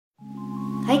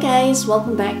Hi guys,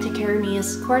 welcome back to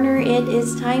Karamia's Corner. It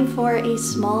is time for a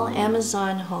small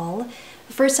Amazon haul.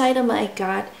 The first item I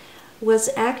got was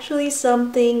actually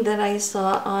something that I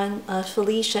saw on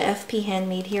Felicia FP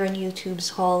Handmade here on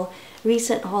YouTube's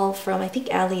recent haul from I think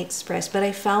AliExpress, but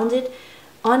I found it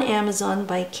on Amazon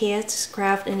by KS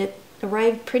Craft and it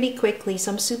arrived pretty quickly,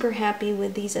 so I'm super happy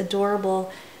with these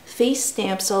adorable face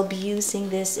stamps. I'll be using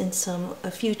this in some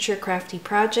future crafty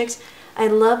projects. I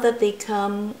love that they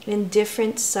come in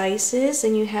different sizes,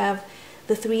 and you have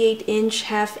the 3/8 inch,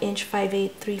 ½ inch,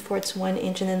 5/8, 3/4, 1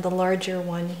 inch, and then the larger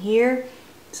one here.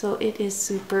 So it is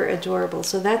super adorable.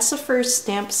 So that's the first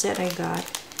stamp set I got.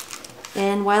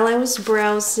 And while I was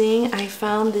browsing, I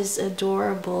found this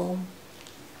adorable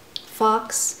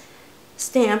fox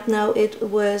stamp. Now it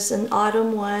was an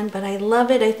autumn one, but I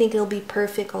love it. I think it'll be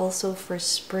perfect also for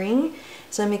spring.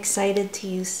 So I'm excited to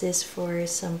use this for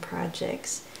some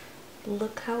projects.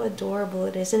 Look how adorable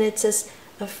it is, and it says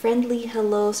a friendly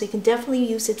hello, so you can definitely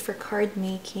use it for card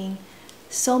making,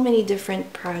 so many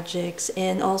different projects,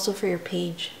 and also for your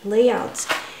page layouts.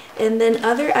 And then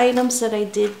other items that I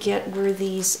did get were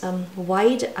these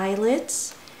wide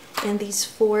eyelets and these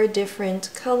 4 different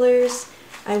colors.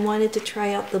 I wanted to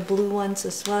try out the blue ones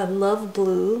as well. I love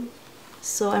blue,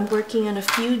 so I'm working on a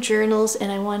few journals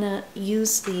and I want to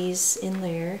use these in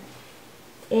there.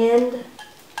 And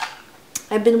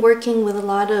I've been working with a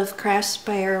lot of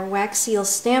Craftspire wax seal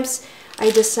stamps.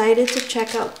 I decided to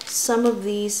check out some of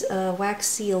these wax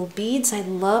seal beads. I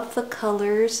love the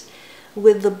colors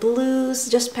with the blues,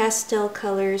 just pastel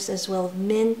colors, as well as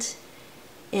mint.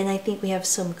 And I think we have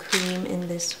some cream in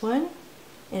this one.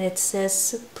 And it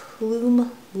says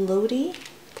Plume Lodi.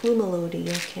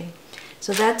 Okay.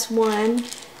 So that's one.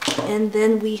 And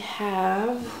then we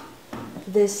have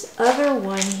this other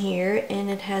one here, and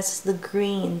it has the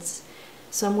greens.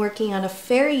 So I'm working on a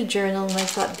fairy journal, and I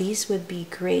thought these would be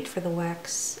great for the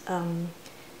wax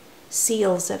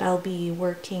seals that I'll be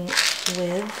working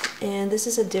with. And this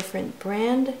is a different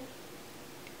brand,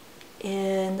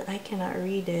 and I cannot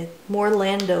read it.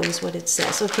 Morlando is what it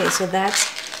says. Okay, so that's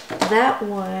that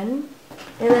one.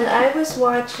 And then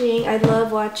I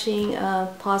love watching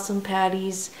Possum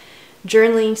Patty's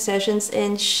journaling sessions,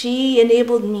 and she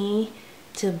enabled me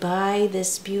to buy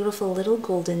this beautiful little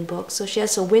golden book. So she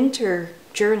has a winter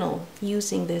journal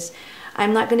using this.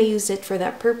 I'm not going to use it for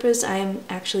that purpose. I'm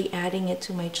actually adding it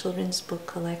to my children's book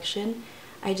collection.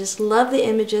 I just love the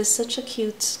images, such a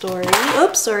cute story.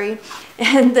 Oops, sorry.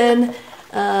 And then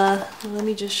let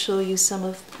me just show you some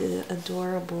of the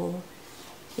adorable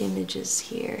images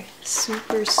here.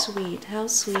 Super sweet. How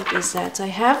sweet is that? So I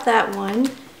have that one.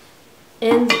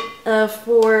 And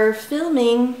for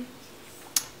filming,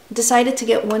 decided to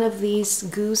get one of these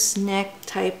gooseneck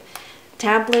type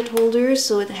tablet holders.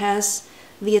 So it has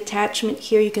the attachment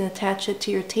here. You can attach it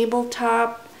to your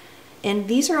tabletop, and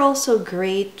these are also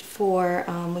great for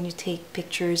when you take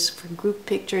pictures, for group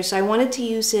pictures. So I wanted to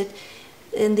use it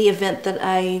in the event that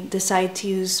I decide to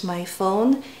use my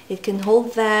phone. It can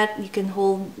hold that, you can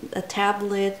hold a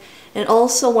tablet, and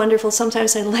also wonderful.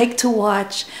 Sometimes I like to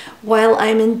watch while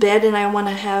I'm in bed and I want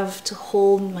to have to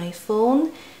hold my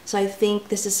phone. So I think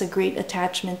this is a great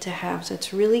attachment to have. So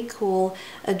it's really cool,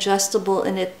 adjustable,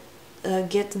 and it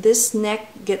this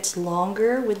neck gets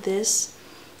longer with this.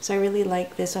 So I really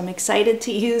like this. I'm excited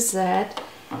to use that.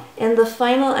 And the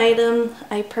final item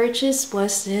I purchased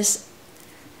was this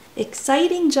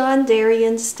exciting John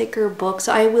Darien sticker book.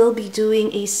 So I will be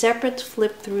doing a separate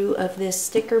flip through of this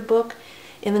sticker book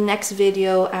in the next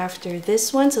video after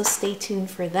this one. So stay tuned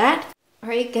for that.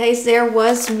 Alright guys, there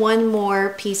was one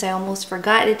more piece I almost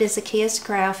forgot. It is a KS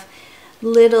Craft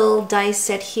little die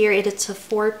set here. It's a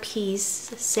 4-piece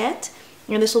set,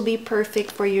 and this will be perfect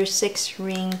for your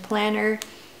 6-ring planner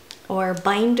or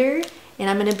binder, and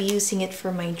I'm going to be using it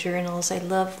for my journals. I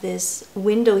love this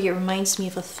window here. It reminds me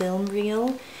of a film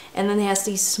reel, and then it has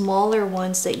these smaller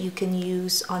ones that you can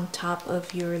use on top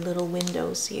of your little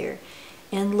windows here.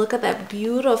 And look at that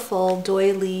beautiful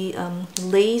doily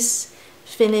lace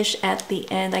finish at the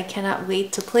end. I cannot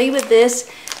wait to play with this.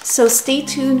 So stay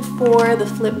tuned for the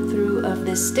flip through of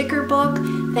this sticker book.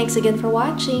 Thanks again for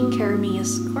watching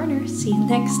Karamia's Corner. See you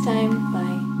next time.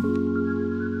 Bye.